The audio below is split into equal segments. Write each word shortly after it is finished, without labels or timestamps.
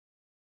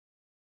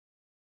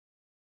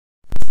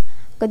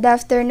Good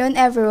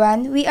afternoon,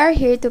 everyone. We are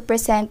here to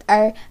present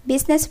our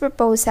business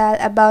proposal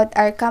about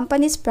our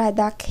company's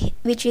product,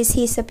 which is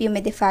Hyssop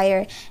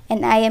Humidifier.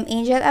 And I am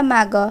Angel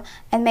Amago,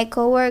 and my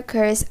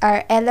co-workers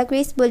are Ella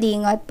Grace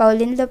Bulingot,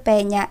 Pauline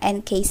Lopena,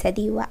 and Kay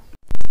Sadiwa.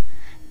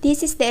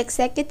 This is the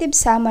executive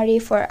summary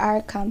for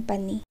our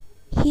company.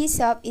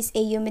 Hyssop is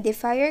a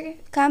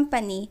humidifier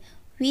company.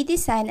 We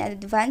design an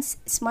advanced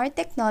smart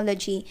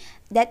technology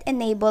that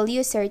enable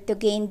user to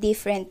gain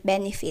different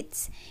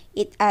benefits.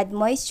 It adds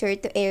moisture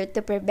to air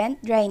to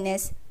prevent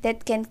dryness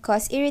that can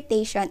cause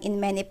irritation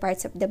in many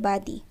parts of the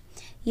body.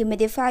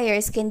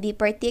 Humidifiers can be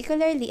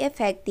particularly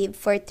effective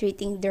for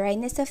treating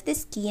dryness of the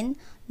skin,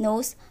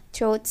 nose,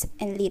 throats,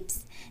 and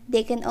lips.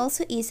 They can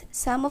also ease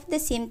some of the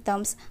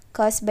symptoms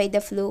caused by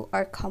the flu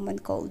or common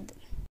cold.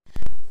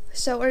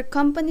 So our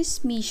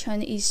company's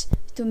mission is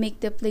to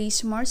make the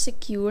place more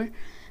secure,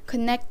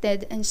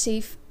 connected, and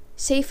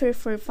safer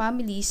for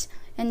families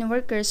and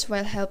workers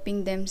while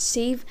helping them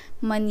save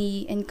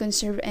money and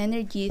conserve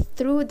energy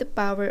through the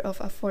power of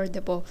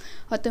affordable,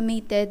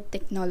 automated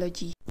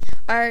technology.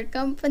 Our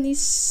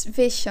company's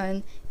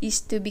vision is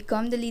to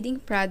become the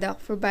leading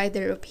product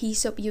provider of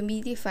Hyssop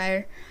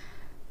humidifier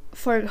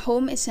for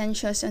home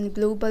essentials on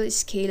global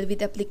scale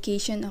with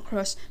application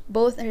across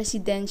both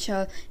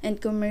residential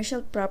and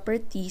commercial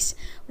properties.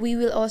 We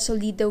will also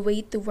lead the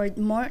way toward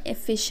more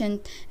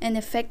efficient and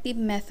effective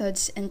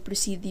methods and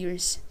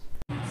procedures.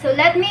 So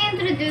let me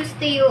introduce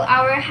to you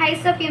our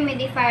Hyssop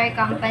humidifier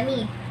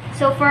company.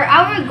 So for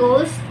our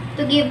goals,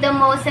 to give the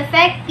most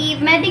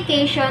effective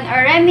medication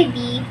or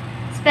remedy,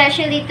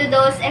 especially to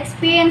those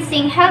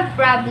experiencing health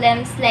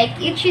problems like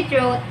itchy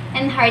throat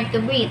and hard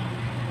to breathe.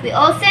 We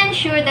also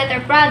ensure that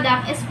our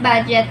product is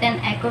budget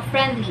and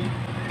eco-friendly.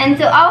 And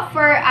to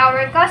offer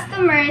our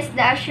customers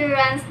the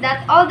assurance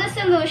that all the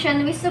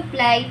solutions we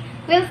supply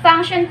will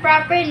function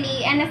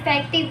properly and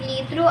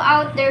effectively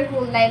throughout their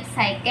whole life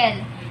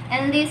cycle.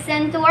 And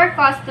listen to our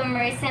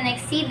customers and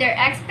exceed their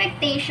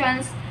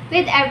expectations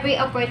with every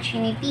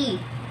opportunity.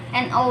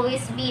 And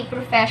always be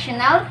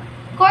professional,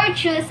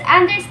 courteous,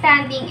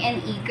 understanding,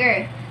 and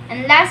eager.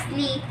 And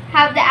lastly,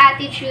 have the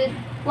attitude,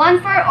 one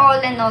for all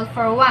and all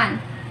for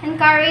one.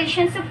 Encourage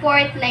and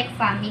support like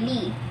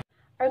family.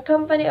 Our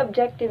company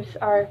objectives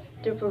are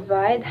to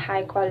provide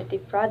high-quality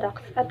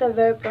products at a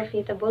very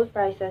profitable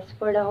prices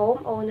for the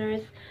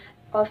homeowners,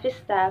 office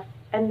staff,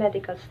 and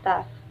medical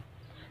staff.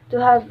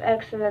 To have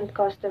excellent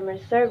customer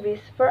service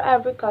for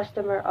every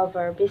customer of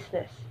our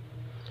business.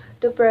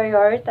 To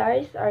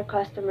prioritize our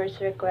customers'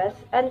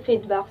 requests and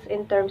feedbacks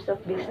in terms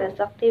of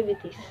business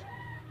activities.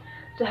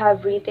 To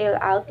have retail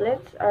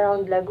outlets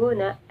around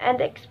Laguna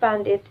and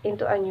expand it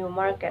into a new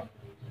market.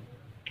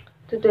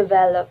 To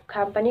develop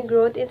company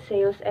growth in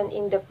sales and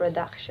in the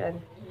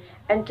production,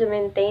 and to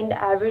maintain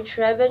the average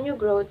revenue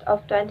growth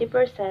of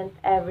 20%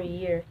 every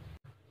year.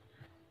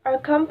 Our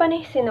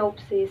company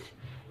synopsis,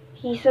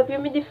 Hyssop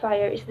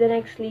Humidifier is the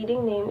next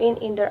leading name in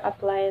indoor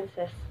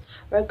appliances.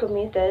 We're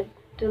committed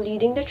to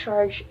leading the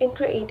charge in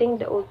creating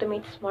the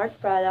ultimate smart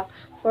product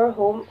for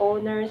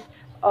homeowners,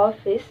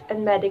 office,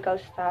 and medical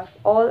staff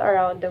all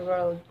around the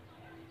world.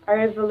 Our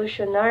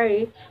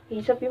revolutionary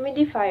Hyssop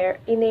humidifier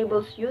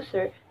enables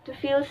users to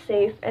feel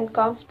safe and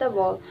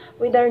comfortable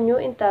with our new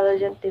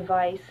intelligent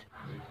device,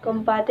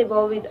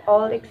 compatible with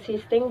all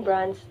existing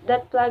brands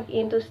that plug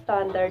into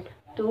standard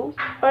 2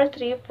 or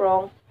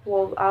 3-prong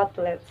wall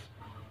outlets.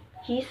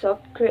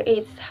 Hyssop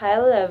creates high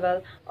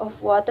level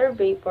of water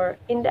vapor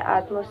in the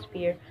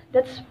atmosphere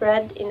that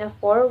spread in a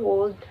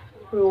 4-walled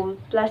room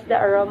plus the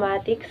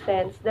aromatic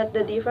scents that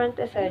the different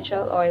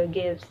essential oil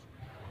gives.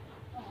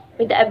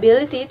 With the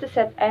ability to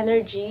set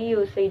energy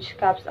usage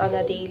caps on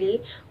a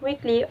daily,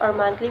 weekly, or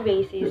monthly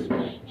basis,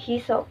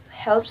 Hyssop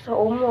helps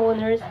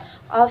homeowners,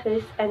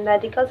 office, and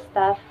medical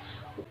staff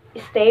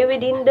stay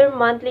within their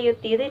monthly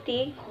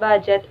utility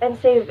budget and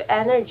save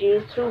energy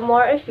through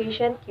more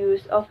efficient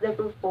use of the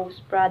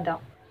proposed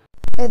product.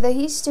 The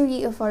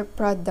history of our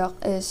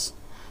product is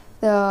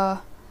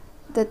that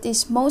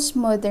is most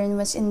modern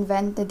was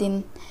invented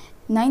in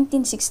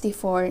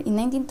 1964. In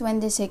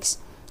 1926,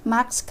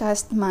 Max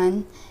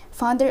Castman,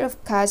 founder of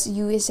Cas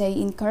USA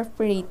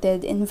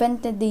Incorporated,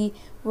 invented the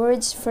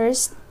world's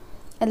first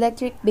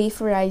electric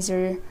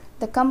vaporizer.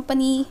 The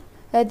company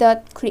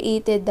that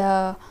created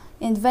the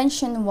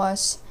invention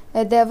was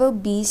Devil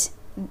Bees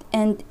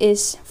and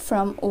is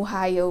from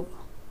Ohio.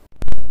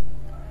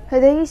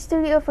 The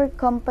history of our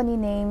company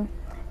name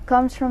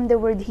comes from the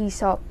word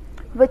hyssop,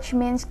 which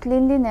means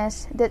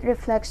cleanliness that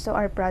reflects to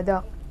our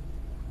product.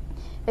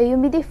 A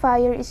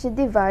humidifier is a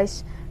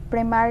device,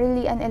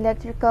 primarily an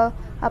electrical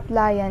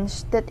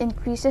appliance, that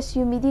increases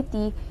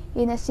humidity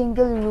in a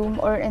single room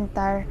or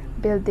entire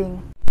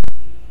building.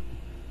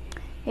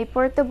 A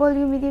portable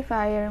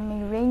humidifier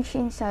may range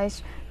in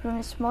size from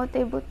a small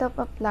tabletop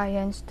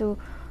appliance to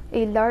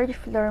a large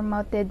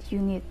floor-mounted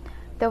unit.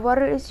 The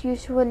water is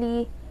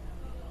usually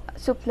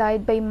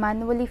supplied by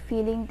manually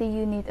filling the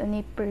unit on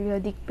a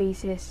periodic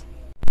basis.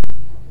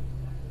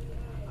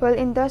 While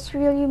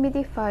industrial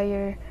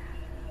humidifier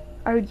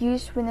are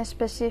used when a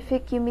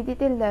specific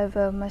humidity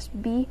level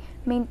must be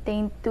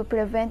maintained to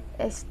prevent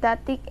a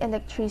static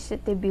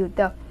electricity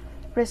buildup,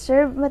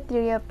 preserve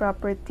material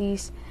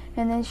properties,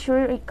 and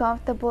ensure a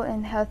comfortable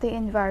and healthy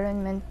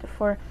environment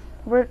for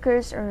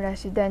workers or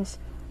residents.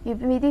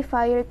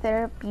 Humidifier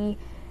therapy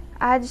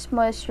adds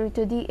moisture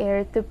to the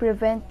air to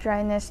prevent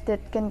dryness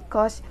that can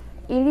cause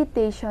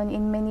irritation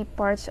in many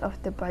parts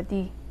of the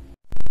body.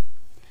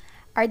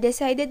 Our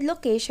decided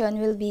location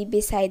will be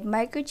beside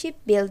Microchip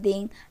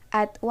Building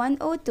at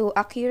 102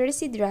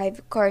 Accuracy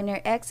Drive,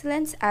 corner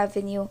Excellence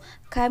Avenue,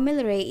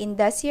 Camil Ray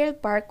Industrial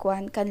Park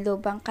 1,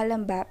 Canlubang,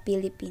 Calamba,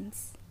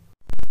 Philippines.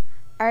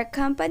 Our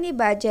company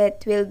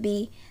budget will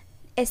be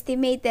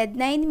estimated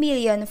 9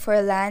 million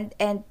for land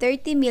and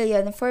 30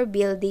 million for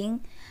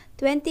building,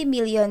 20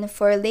 million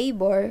for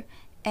labor,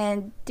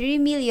 and 3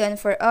 million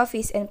for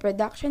office and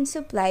production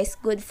supplies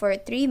good for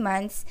 3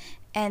 months,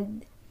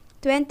 and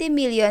 20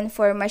 million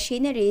for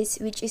machineries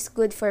which is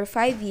good for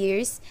 5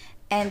 years,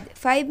 and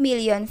 5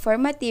 million for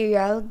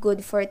material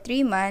good for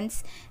 3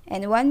 months,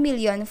 and 1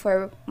 million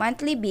for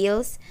monthly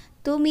bills,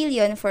 2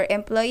 million for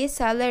employee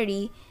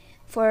salary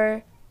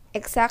for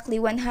exactly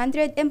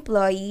 100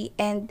 employee,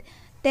 and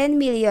 10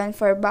 million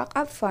for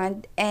backup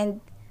fund,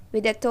 and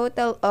with a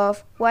total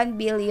of 1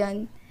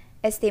 billion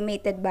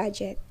estimated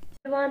budget.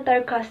 We want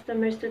our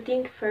customers to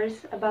think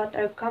first about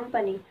our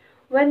company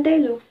when they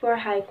look for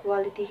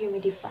high-quality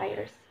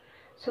humidifiers.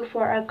 So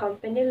for our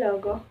company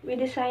logo, we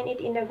design it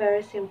in a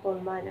very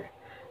simple manner,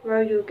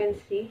 where you can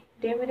see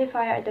the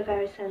humidifier at the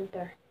very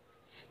center.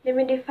 The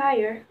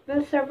humidifier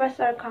will serve as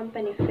our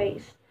company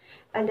face,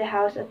 and the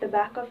house at the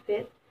back of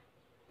it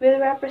will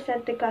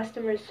represent the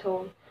customer's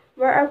home,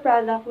 where our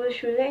product will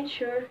surely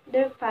ensure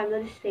their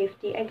family's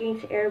safety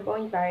against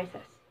airborne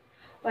viruses.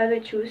 While we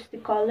choose the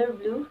color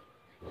blue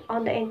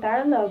on the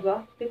entire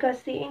logo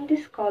because seeing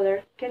this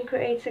color can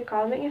create a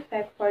calming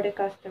effect for the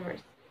customers.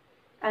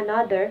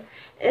 Another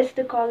is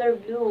the color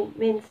blue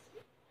means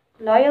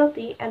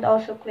loyalty and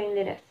also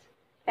cleanliness.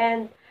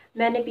 And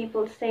many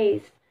people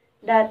say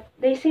that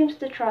they seem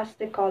to trust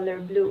the color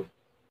blue.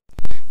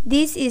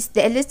 This is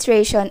the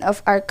illustration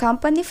of our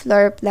company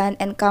floor plan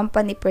and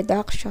company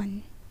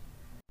production.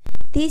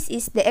 This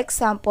is the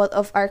example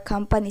of our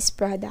company's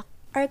product.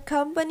 Our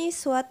company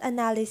SWOT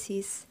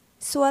analysis.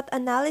 SWOT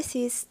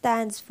analysis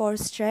stands for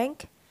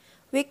strength,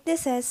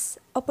 weaknesses,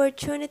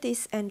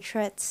 opportunities, and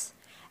threats.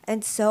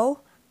 And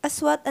so, a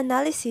SWOT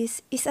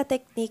analysis is a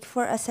technique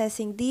for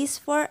assessing these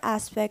four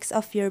aspects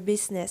of your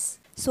business.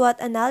 SWOT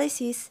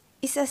analysis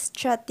is a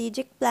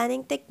strategic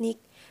planning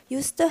technique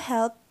used to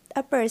help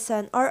a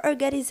person or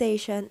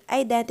organization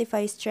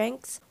identify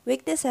strengths,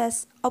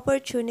 weaknesses,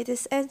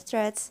 opportunities, and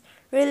threats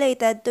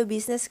related to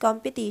business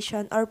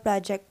competition or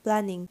project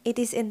planning. It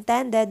is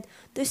intended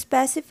to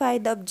specify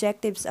the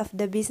objectives of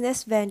the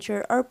business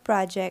venture or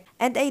project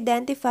and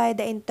identify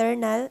the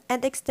internal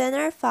and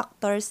external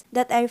factors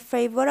that are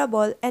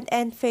favorable and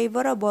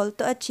unfavorable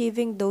to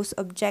achieving those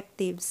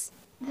objectives.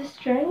 The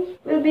strength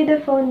will be the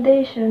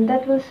foundation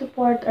that will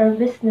support our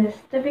business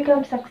to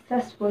become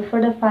successful for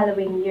the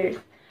following years.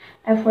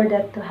 And for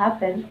that to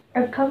happen,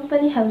 our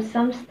company has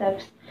some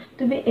steps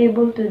to be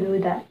able to do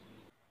that.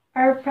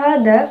 Our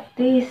product,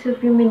 the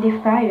Hyssop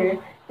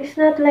humidifier, is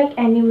not like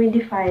any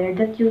humidifier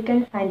that you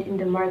can find in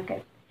the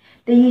market.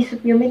 The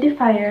Hyssop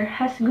humidifier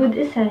has good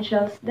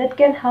essentials that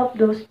can help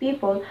those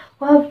people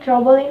who have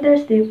trouble in their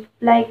sleep,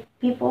 like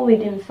people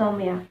with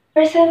insomnia.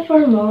 First and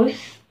foremost,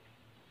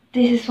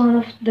 this is one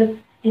of the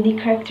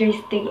unique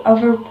characteristics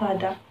of our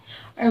product.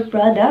 Our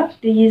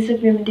product, the Hyssop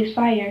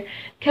humidifier,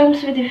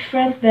 comes with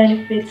different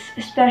benefits,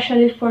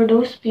 especially for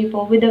those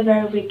people with a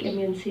very weak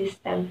immune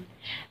system.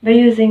 By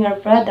using our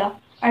product,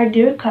 our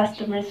dear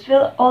customers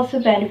will also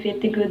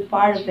benefit the good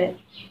part of it.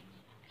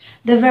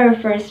 The very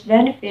first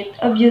benefit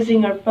of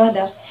using our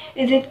product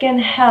is it can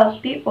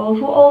help people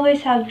who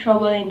always have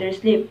trouble in their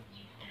sleep.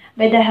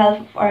 By the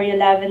help of our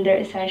lavender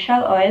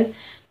essential oil,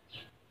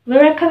 we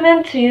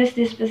recommend to use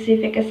this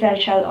specific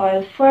essential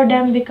oil for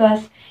them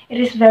because it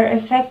is very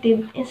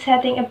effective in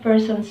setting a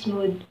person's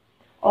mood.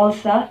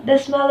 Also, the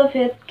smell of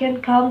it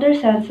can calm their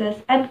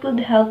senses and could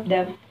help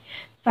them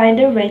find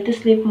their way to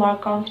sleep more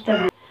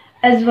comfortably.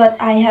 As what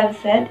I have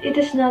said, it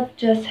does not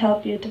just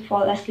help you to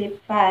fall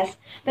asleep fast,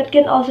 but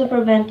can also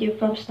prevent you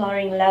from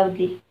snoring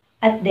loudly.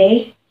 At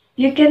day,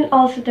 you can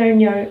also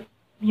turn your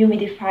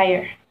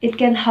humidifier. It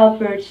can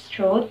help your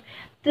throat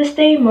to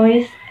stay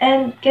moist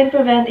and can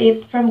prevent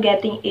it from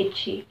getting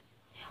itchy.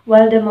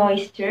 While the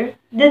moisture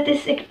that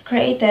is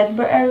created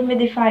by a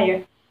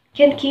humidifier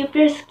can keep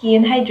your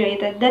skin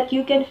hydrated that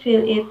you can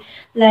feel it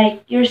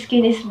like your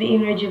skin is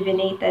being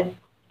rejuvenated.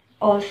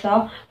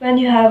 Also, when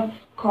you have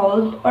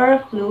cold or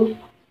a flu,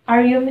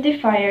 our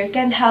humidifier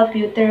can help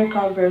you to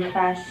recover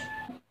fast.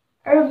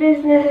 Our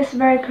business is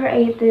very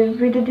creative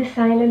with the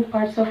design and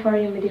parts of our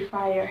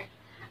humidifier.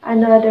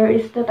 Another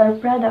is that our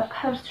product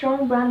have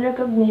strong brand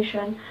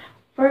recognition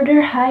for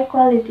their high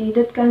quality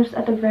that comes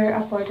at a very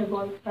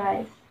affordable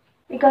price.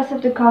 Because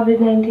of the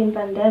COVID-19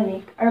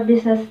 pandemic, our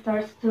business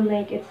starts to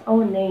make its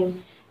own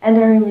name, and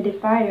the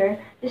humidifier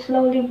is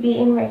slowly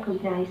being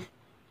recognized.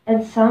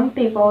 And some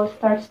people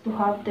starts to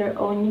have their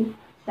own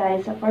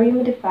size of a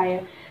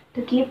humidifier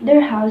to keep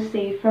their house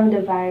safe from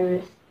the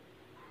virus.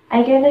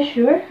 I can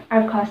assure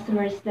our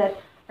customers that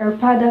our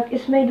product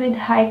is made with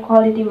high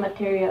quality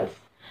materials,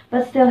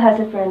 but still has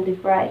a friendly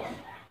price.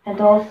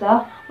 And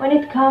also, when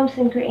it comes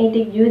in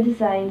creating new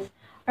designs,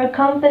 our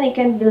company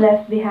can be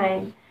left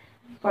behind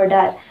for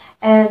that.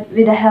 And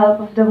with the help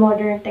of the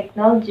modern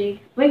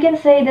technology, we can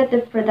say that the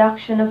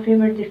production of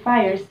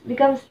humidifiers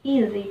becomes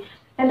easy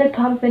and the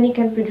company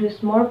can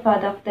produce more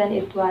product than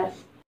it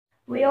was.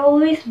 We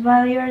always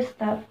value our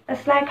staff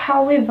as like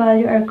how we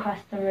value our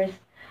customers.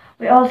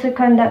 We also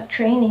conduct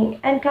training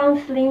and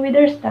counseling with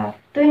our staff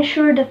to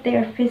ensure that they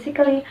are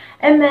physically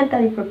and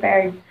mentally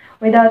prepared.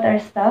 Without our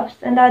staffs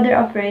and other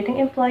operating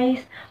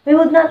employees, we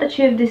would not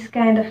achieve this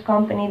kind of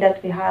company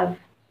that we have.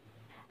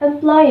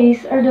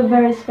 Employees are the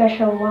very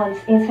special ones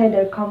inside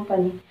our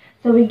company,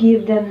 so we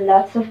give them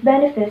lots of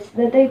benefits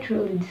that they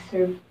truly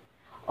deserve.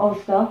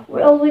 Also,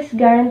 we always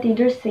guarantee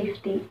their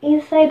safety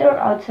inside or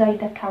outside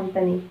the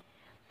company.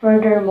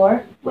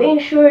 Furthermore, we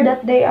ensure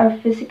that they are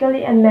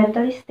physically and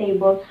mentally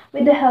stable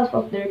with the help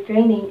of their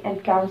training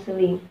and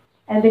counseling.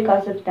 And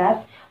because of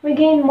that, we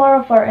gain more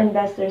of our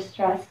investors'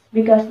 trust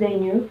because they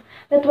knew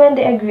that when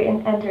they agree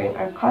in entering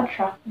our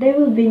contract, they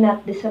will be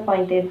not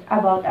disappointed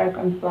about our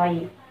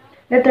employee.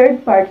 The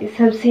third parties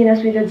have seen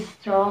us with a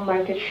strong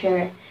market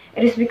share.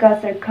 It is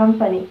because our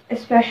company,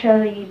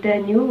 especially the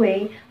new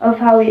way of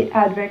how we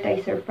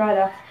advertise our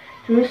products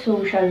through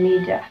social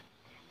media,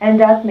 and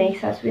that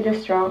makes us with a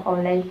strong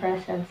online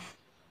presence.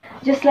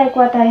 Just like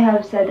what I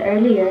have said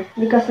earlier,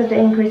 because of the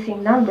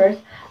increasing numbers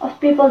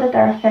of people that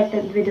are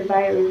affected with the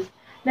virus,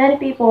 many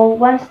people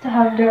want to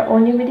have their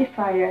own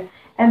humidifier,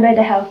 and by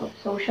the help of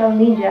social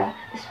media,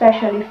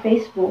 especially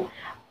Facebook,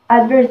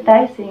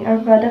 advertising our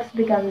products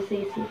becomes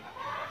easy.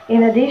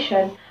 In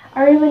addition,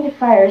 our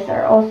humidifiers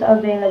are also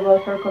available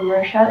for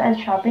commercial and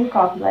shopping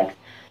complex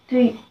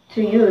to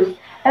use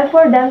and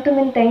for them to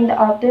maintain the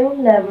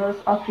optimum levels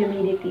of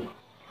humidity.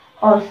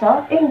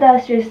 Also,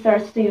 industry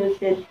starts to use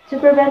it to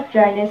prevent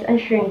dryness and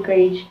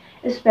shrinkage,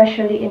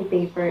 especially in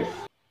papers.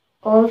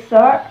 Also,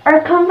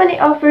 our company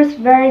offers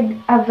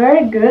a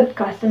very good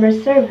customer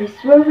service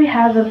where we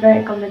have a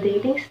very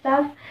accommodating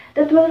staff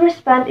that will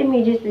respond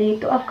immediately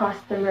to a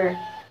customer.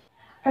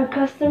 Our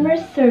customer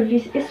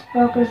service is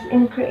focused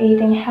in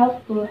creating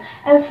helpful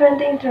and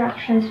friendly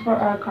interactions for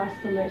our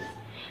customers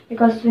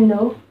because we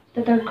know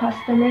that our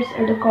customers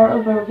are the core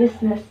of our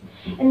business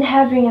and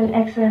having an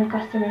excellent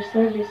customer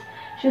service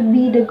should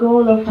be the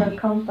goal of our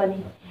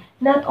company,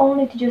 not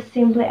only to just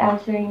simply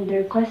answering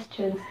their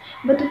questions,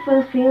 but to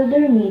fulfill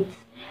their needs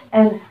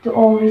and to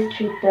always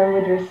treat them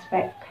with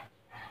respect.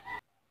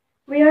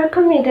 We are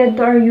committed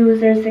to our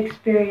users'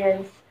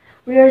 experience.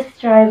 We are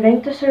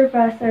striving to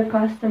surpass our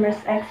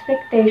customers'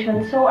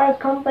 expectations, so our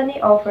company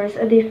offers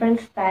a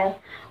different style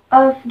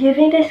of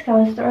giving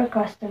discounts to our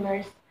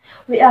customers.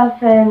 We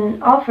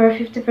often offer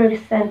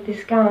 50%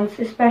 discounts,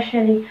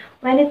 especially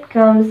when it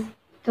comes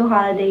to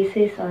holiday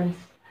seasons.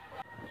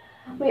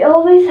 We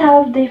always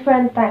have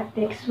different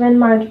tactics when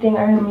marketing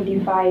our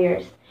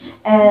humidifiers,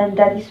 and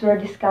that is where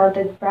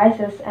discounted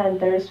prices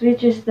enters,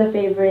 which is the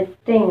favorite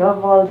thing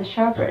of all the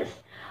shoppers.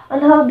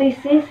 On holiday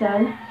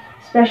season,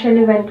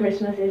 especially when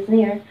Christmas is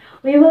near,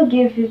 we will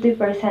give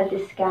 50%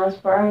 discounts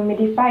for our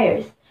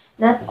humidifiers.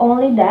 Not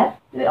only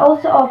that, we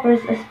also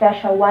offers a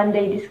special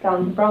one-day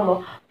discount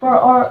promo for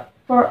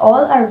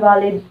all our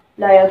valid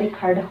loyalty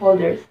card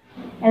holders.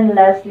 And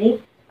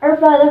lastly, our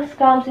products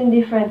comes in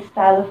different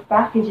style of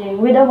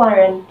packaging with a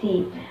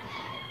warranty.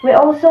 We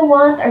also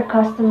want our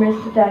customers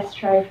to test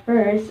drive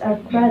first our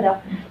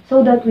product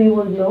so that we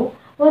will know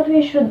what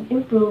we should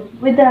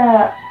improve with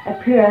the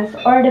appearance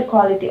or the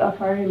quality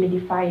of our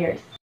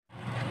humidifiers.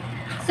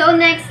 So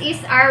next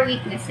is our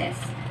weaknesses.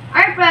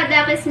 Our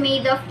product is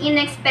made of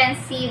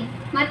inexpensive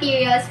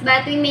materials,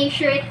 but we make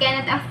sure it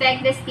cannot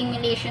affect the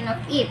stimulation of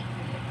it.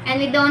 And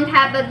we don't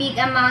have a big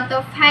amount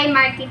of high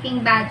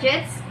marketing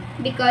budgets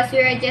because we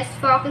are just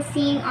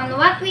focusing on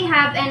what we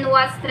have and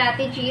what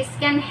strategies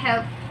can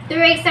help to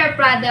raise our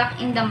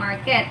product in the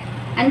market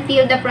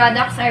until the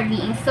products are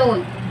being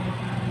sold.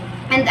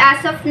 And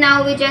as of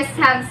now, we just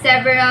have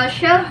several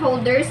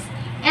shareholders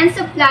and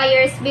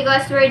suppliers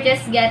because we're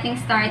just getting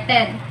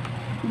started.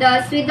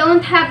 Thus, we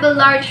don't have a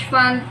large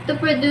fund to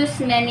produce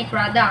many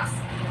products.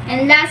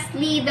 And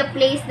lastly, the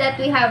place that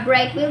we have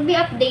right will be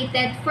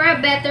updated for a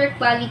better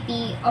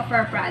quality of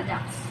our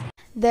products.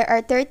 There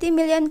are 30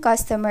 million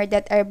customers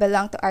that are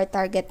belong to our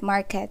target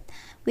market,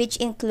 which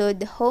include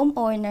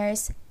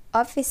homeowners,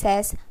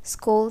 offices,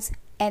 schools,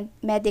 and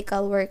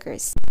medical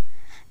workers.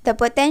 The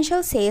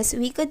potential sales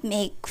we could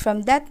make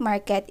from that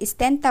market is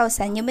 10,000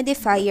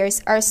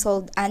 humidifiers are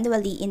sold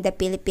annually in the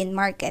Philippine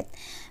market,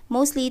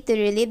 mostly to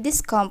relieve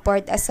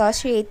discomfort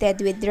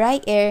associated with dry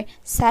air,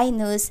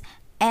 sinus,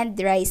 and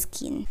dry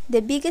skin.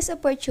 The biggest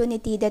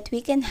opportunity that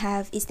we can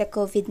have is the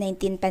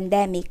COVID-19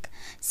 pandemic.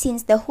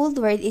 Since the whole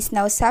world is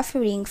now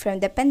suffering from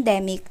the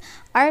pandemic,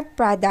 our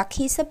product,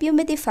 Hyssop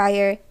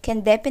Humidifier,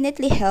 can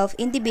definitely help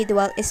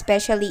individuals,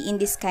 especially in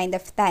this kind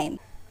of time.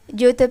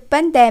 Due to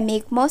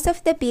pandemic, most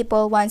of the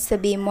people wants to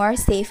be more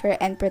safer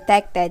and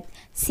protected.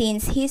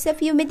 Since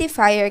Hyssop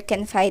Humidifier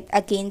can fight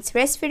against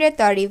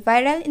respiratory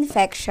viral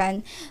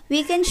infection,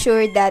 we can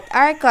ensure that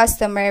our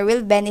customer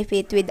will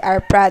benefit with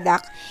our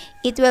product.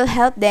 It will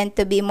help them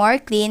to be more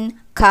clean,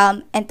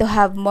 calm, and to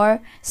have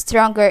more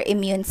stronger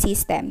immune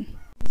system.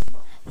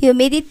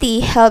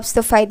 Humidity helps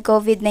to fight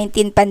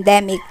COVID-19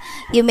 pandemic.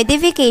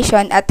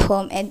 Humidification at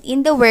home and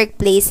in the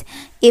workplace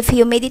if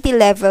humidity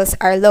levels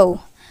are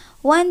low.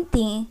 One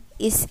thing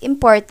is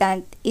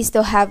important is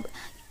to have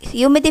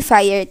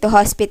humidifier to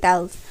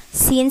hospitals.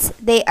 Since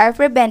they are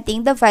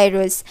preventing the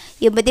virus,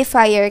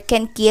 humidifier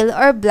can kill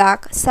or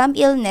block some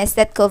illness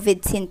that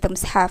COVID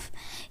symptoms have.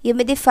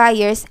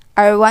 Humidifiers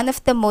are one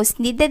of the most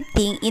needed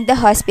thing in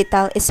the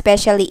hospital,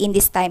 especially in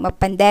this time of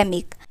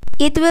pandemic.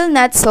 It will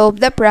not solve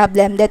the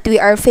problem that we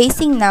are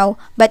facing now,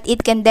 but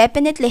it can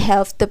definitely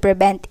help to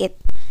prevent it.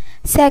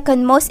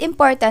 Second most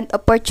important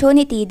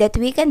opportunity that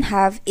we can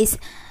have is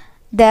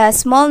the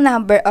small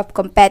number of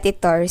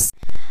competitors.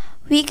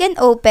 We can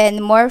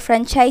open more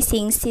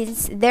franchising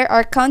since there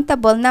are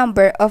countable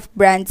number of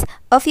brands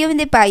of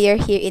humidifier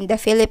here in the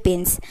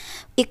Philippines,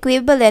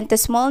 equivalent to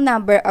small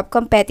number of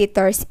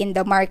competitors in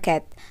the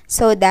market,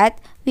 so that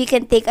we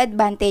can take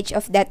advantage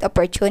of that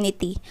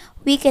opportunity.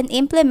 We can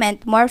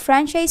implement more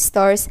franchise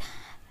stores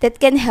that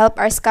can help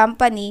our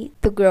company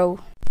to grow.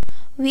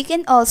 We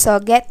can also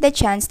get the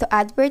chance to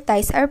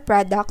advertise our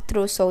product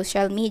through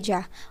social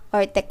media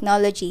or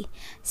technology.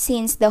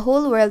 Since the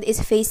whole world is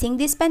facing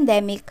this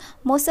pandemic,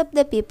 most of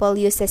the people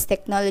uses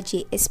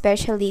technology,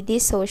 especially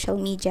these social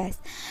medias.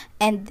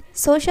 And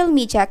social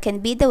media can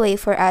be the way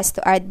for us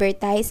to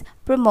advertise,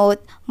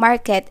 promote,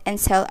 market, and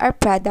sell our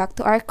product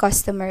to our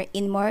customer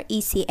in more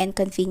easy and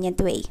convenient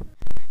way.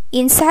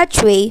 In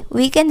such way,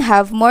 we can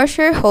have more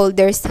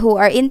shareholders who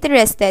are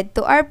interested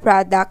to our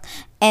product,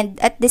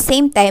 and at the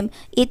same time,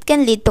 it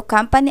can lead to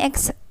company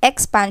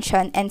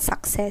expansion and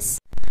success.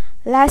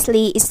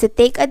 Lastly is to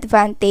take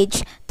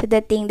advantage to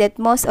the thing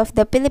that most of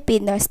the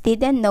Filipinos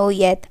didn't know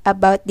yet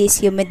about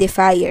this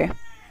humidifier.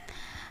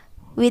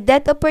 With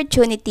that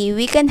opportunity,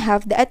 we can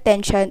have the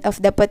attention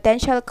of the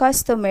potential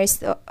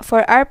customers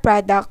for our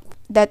product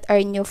that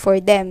are new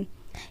for them.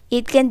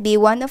 It can be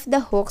one of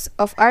the hooks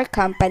of our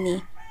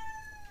company.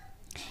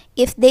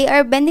 If they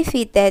are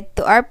benefited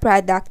to our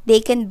product, they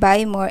can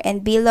buy more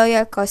and be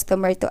loyal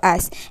customer to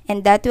us,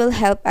 and that will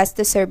help us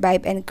to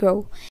survive and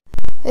grow.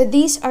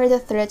 These are the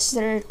threats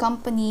that our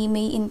company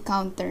may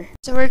encounter.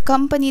 So our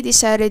company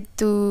decided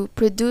to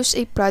produce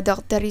a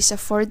product that is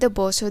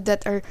affordable so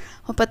that our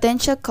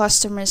potential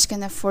customers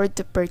can afford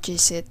to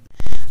purchase it.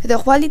 The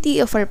quality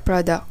of our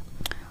product.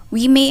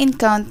 We may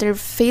encounter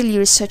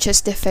failures such as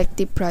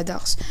defective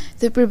products.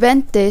 To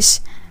prevent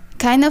this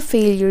kind of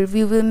failure,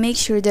 we will make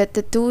sure that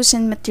the tools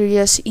and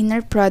materials in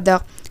our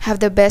product have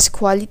the best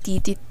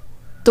quality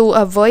to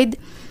avoid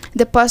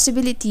the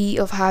possibility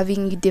of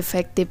having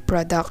defective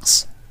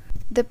products.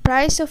 The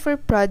price of our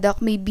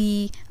product may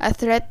be a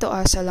threat to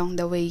us along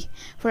the way,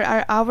 for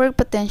our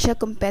potential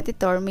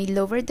competitor may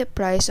lower the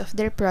price of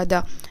their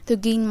product to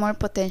gain more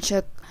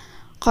potential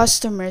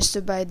customers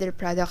to buy their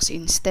products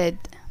instead.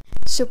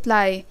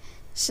 Supply.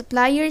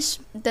 Suppliers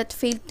that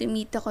fail to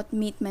meet the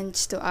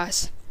commitments to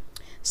us.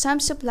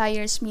 Some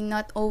suppliers may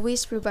not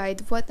always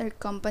provide what our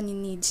company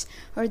needs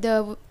or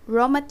the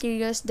raw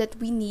materials that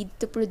we need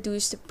to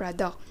produce the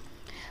product.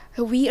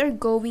 We are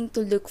going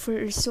to look for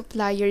a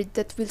supplier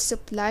that will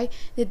supply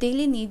the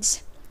daily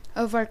needs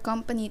of our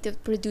company to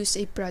produce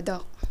a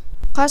product.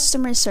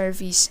 Customer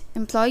service.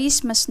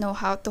 Employees must know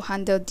how to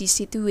handle this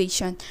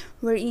situation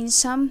wherein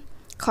some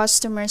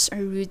customers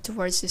are rude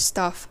towards the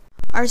staff.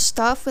 Our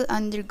staff will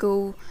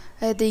undergo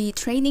the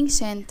training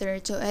center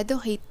to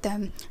educate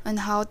them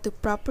on how to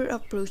proper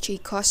approach a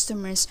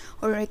customers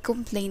or a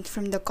complaint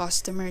from the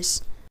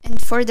customers.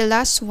 And for the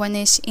last one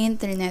is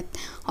internet.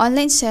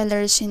 Online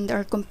sellers and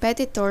our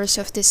competitors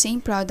of the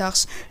same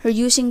products are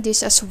using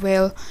this as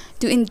well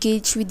to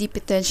engage with the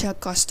potential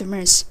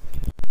customers.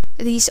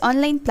 This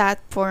online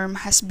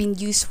platform has been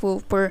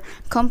useful for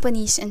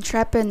companies,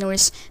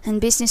 entrepreneurs, and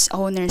business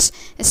owners,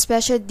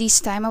 especially this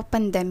time of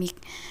pandemic.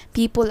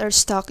 People are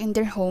stuck in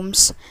their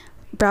homes,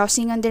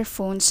 browsing on their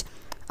phones.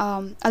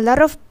 A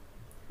lot of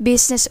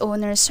business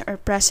owners are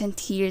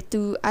present here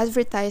to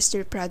advertise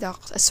their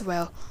products as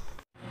well.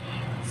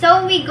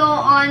 So we go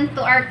on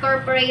to our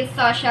corporate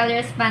social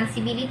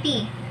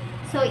responsibility.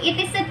 So it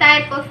is a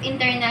type of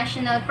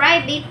international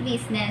private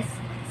business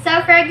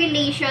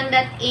self-regulation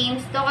that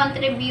aims to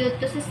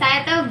contribute to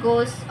societal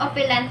goals of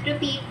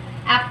philanthropy,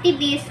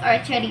 activist, or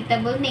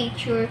charitable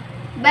nature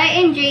by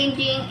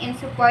engaging in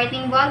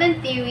supporting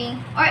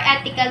volunteering or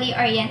ethically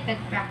oriented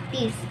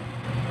practice.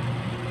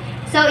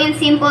 So in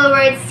simple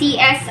words,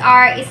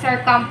 CSR is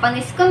our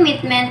company's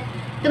commitment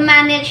to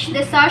manage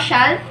the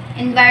social,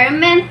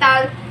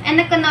 environmental, and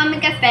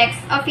economic effects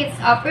of its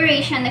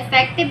operation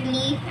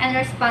effectively and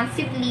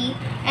responsibly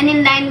and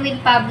in line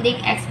with public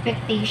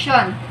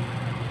expectation.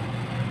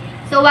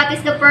 So what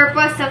is the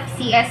purpose of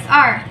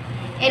CSR?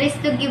 It is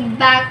to give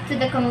back to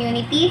the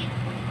community,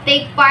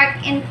 take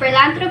part in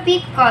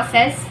philanthropic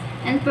causes,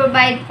 and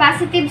provide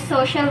positive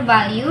social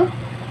value.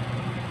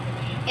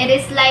 It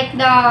is like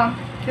the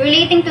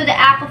relating to the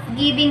act of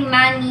giving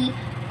money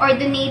or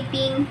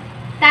donating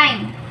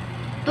time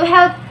to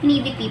help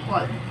needy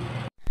people.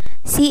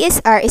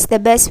 CSR is the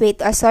best way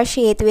to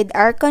associate with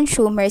our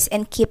consumers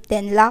and keep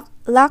them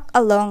locked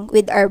along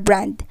with our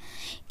brand.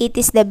 It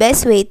is the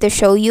best way to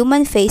show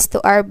human face to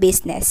our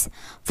business.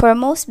 For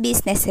most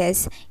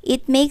businesses,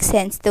 it makes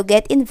sense to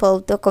get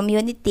involved to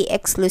community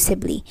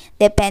exclusively,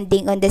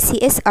 depending on the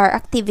CSR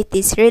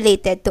activities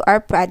related to our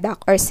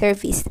product or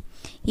service.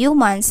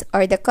 Humans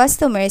or the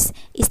customers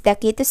is the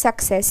key to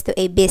success to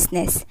a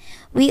business.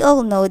 We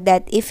all know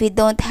that if we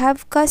don't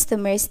have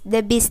customers,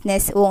 the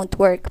business won't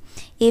work.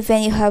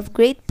 Even you have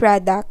great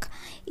product,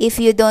 if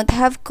you don't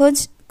have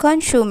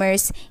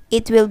consumers,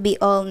 it will be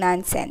all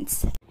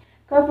nonsense.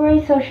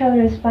 Corporate social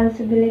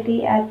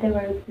responsibility at the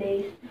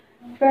workplace.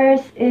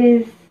 First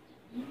is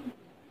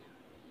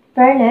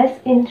fairness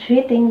in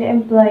treating the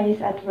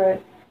employees at work.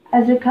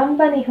 As a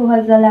company who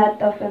has a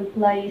lot of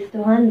employees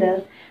to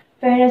handle,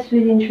 fairness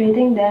within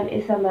treating them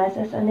is a must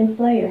as an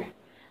employer.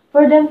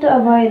 For them to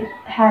avoid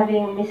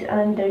having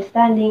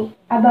misunderstanding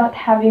about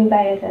having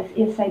biases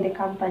inside the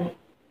company.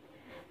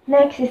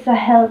 Next is a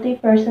healthy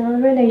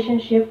personal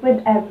relationship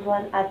with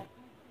everyone at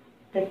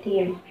the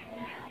team.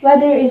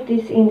 Whether it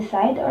is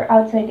inside or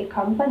outside the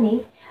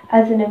company,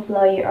 as an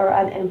employee or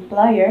an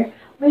employer,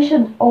 we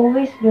should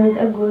always build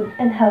a good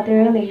and healthy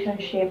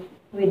relationship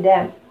with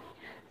them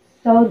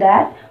so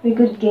that we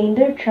could gain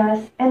their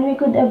trust and we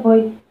could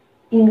avoid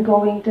in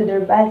going to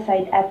their bad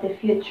side at the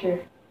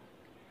future.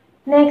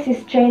 Next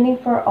is training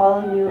for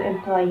all new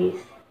employees.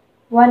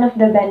 One of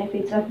the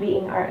benefits of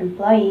being our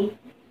employee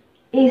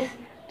is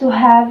to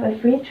have a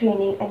free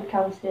training and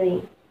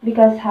counseling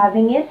because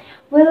having it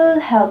will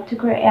help to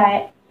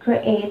create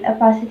a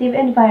positive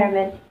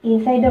environment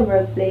inside the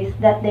workplace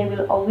that they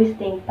will always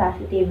think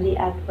positively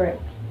at work.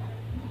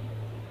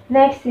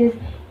 Next is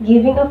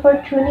giving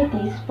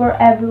opportunities for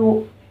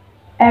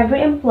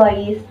every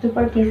employees to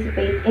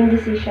participate in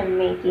decision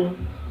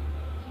making.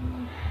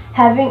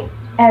 Having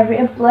every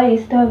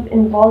employees to have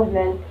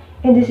involvement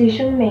in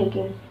decision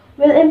making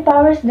will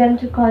empower them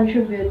to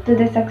contribute to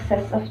the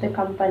success of the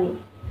company.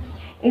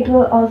 It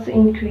will also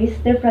increase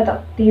their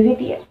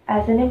productivity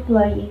as an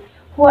employee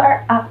who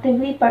are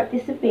actively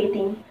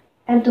participating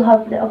and to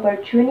have the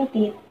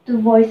opportunity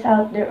to voice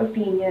out their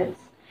opinions.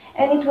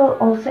 And it will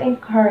also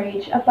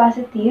encourage a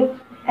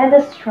positive and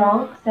a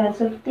strong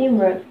sense of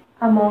teamwork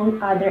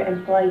among other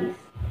employees.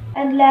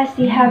 And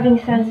lastly, having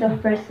sense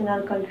of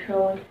personal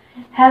control.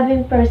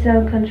 Having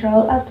personal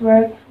control at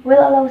work will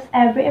allow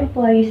every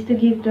employees to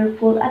give their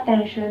full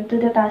attention to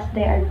the task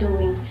they are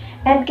doing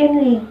and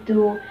can lead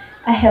to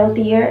a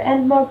healthier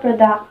and more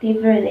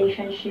productive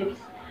relationships.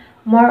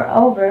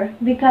 Moreover,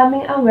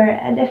 becoming aware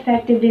and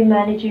effectively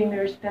managing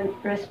your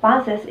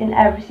responses in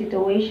every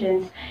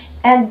situation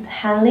and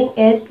handling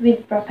it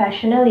with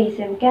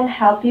professionalism can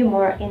help you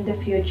more in the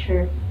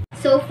future.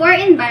 So for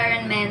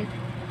environment,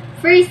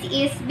 first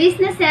is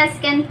businesses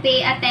can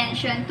pay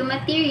attention to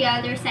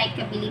material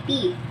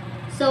recyclability.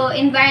 So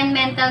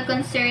environmental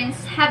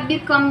concerns have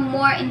become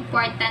more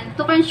important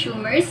to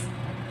consumers,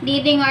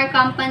 leading our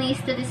companies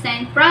to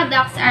design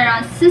products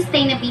around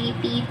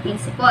sustainability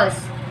principles.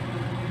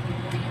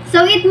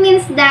 So it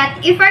means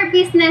that if our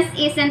business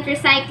isn't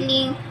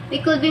recycling,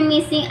 we could be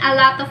missing a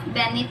lot of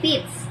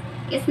benefits.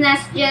 It's not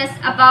just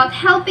about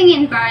helping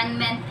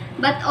environment,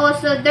 but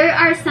also there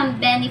are some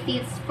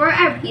benefits for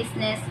our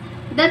business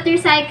that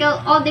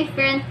recycle all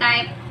different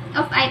types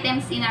of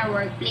items in our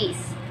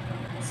workplace.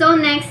 So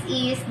next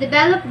is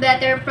develop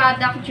better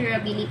product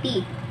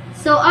durability.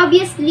 So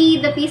obviously,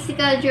 the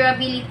physical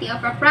durability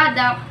of a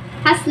product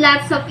has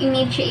lots of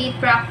immediate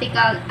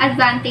practical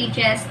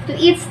advantages to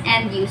its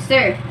end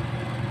user.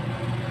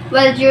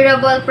 While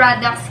durable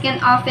products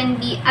can often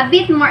be a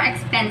bit more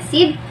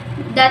expensive,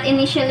 that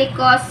initially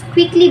costs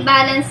quickly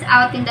balance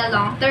out in the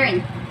long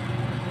term.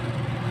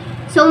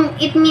 So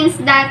it means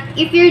that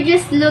if you're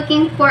just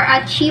looking for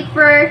a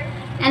cheaper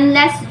and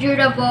less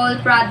durable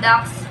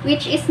products,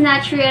 which is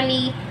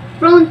naturally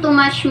prone to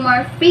much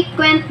more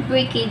frequent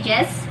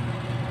breakages,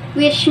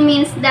 which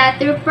means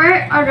that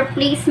repair or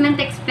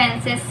replacement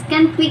expenses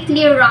can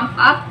quickly ramp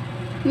up,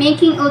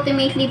 making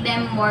ultimately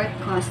them more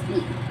costly.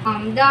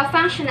 The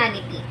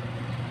functionality.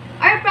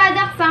 Our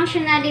product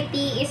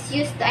functionality is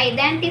used to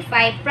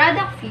identify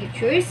product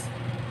features,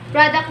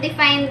 product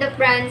define the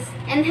brands,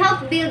 and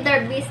help build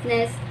our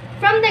business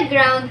from the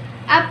ground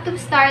up to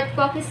start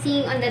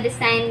focusing on the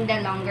design in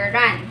the longer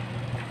run.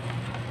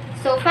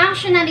 So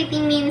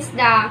functionality means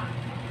the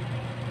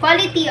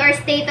quality or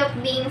state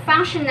of being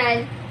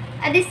functional,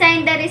 a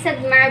design that is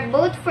admired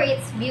both for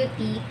its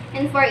beauty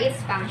and for its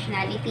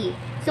functionality.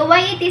 So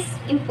why it is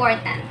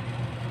important?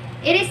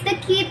 It is the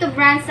key to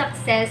brand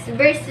success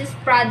versus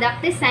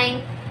product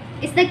design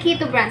is the key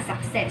to brand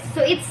success.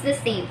 So it's the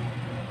same.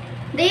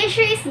 The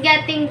issue is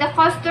getting the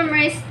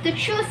customers to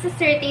choose a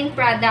certain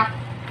product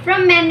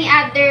from many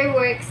other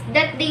works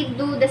that they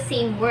do the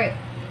same work.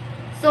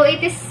 So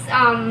it is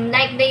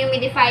like the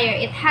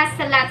humidifier. It has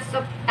a lots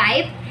of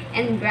type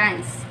and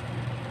brands.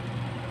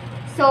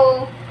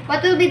 So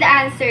what will be the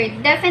answer?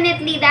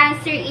 Definitely the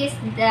answer is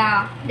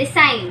the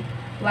design.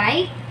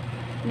 Why?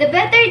 The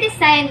better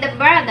design the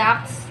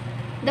products,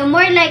 the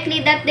more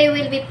likely that they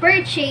will be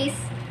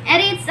purchased,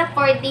 and it's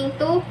according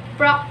to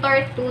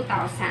Proctor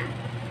 2000.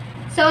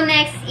 So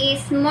next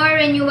is more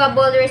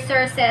renewable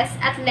resources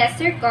at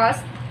lesser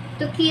cost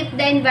to keep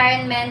the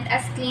environment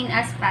as clean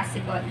as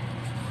possible.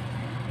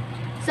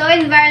 So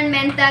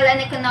environmental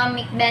and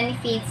economic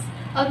benefits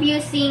of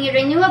using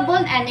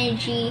renewable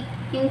energy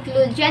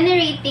include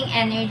generating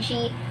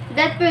energy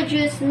that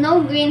produce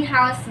no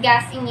greenhouse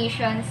gas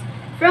emissions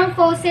from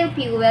fossil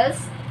fuels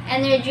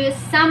and reduce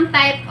some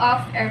type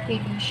of air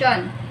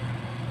pollution.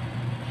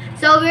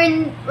 So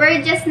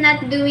we're just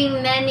not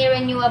doing many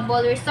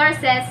renewable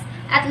resources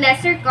at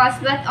lesser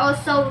cost, but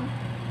also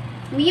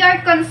we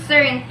are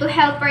concerned to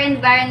help our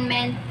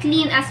environment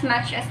clean as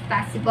much as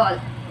possible.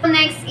 So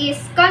next is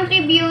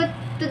contribute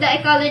to the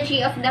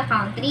ecology of the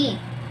country.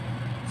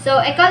 So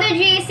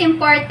ecology is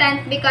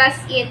important because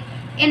it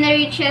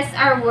enriches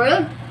our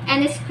world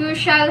and is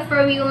crucial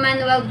for human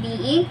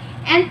well-being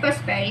and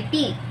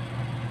prosperity.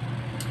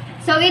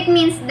 So it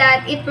means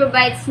that it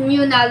provides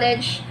new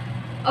knowledge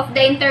of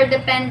the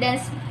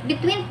interdependence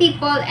between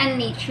people and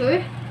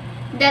nature,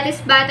 that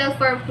is battle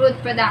for food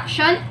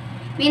production,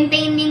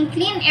 maintaining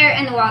clean air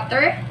and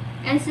water,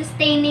 and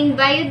sustaining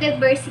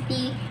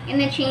biodiversity in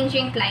a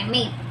changing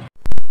climate.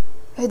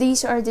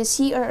 These are the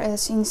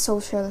CRS in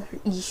social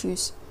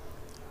issues.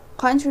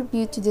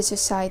 Contribute to the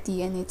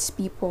society and its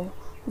people.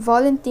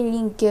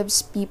 Volunteering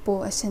gives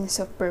people a sense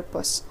of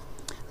purpose.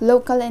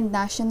 Local and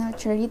national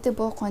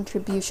charitable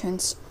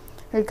contributions.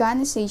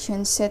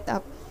 Organizations set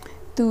up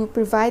to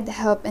provide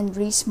help and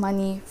raise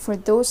money for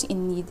those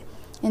in need.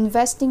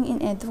 Investing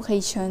in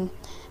education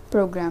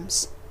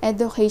programs.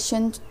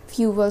 Education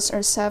fuels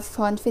our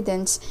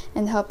self-confidence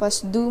and help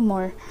us do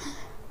more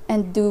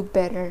and do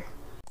better.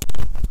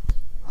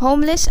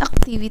 Homeless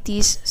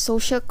activities,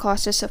 social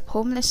causes of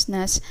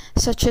homelessness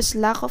such as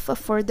lack of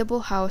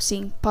affordable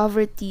housing,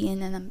 poverty,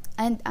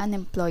 and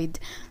unemployed.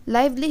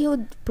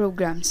 Livelihood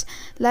programs.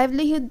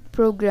 Livelihood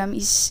program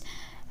is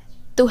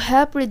to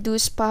help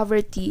reduce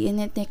poverty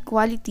and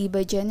inequality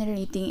by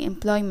generating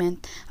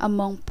employment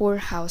among poor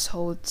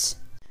households.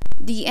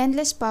 The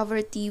endless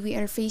poverty we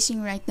are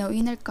facing right now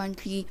in our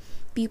country,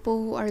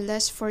 people who are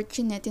less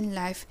fortunate in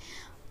life,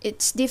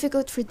 it's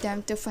difficult for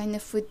them to find a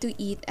food to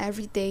eat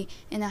every day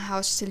and a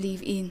house to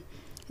live in.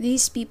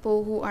 These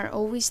people who are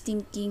always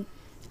thinking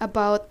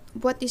about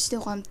what is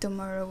to come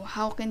tomorrow,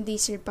 how can they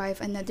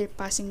survive another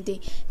passing day,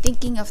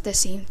 thinking of the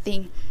same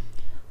thing.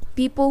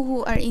 People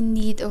who are in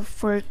need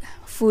of work,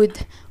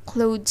 food,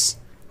 clothes,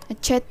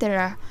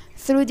 etc.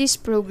 Through these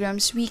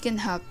programs, we can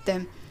help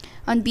them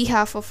on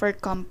behalf of our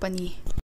company.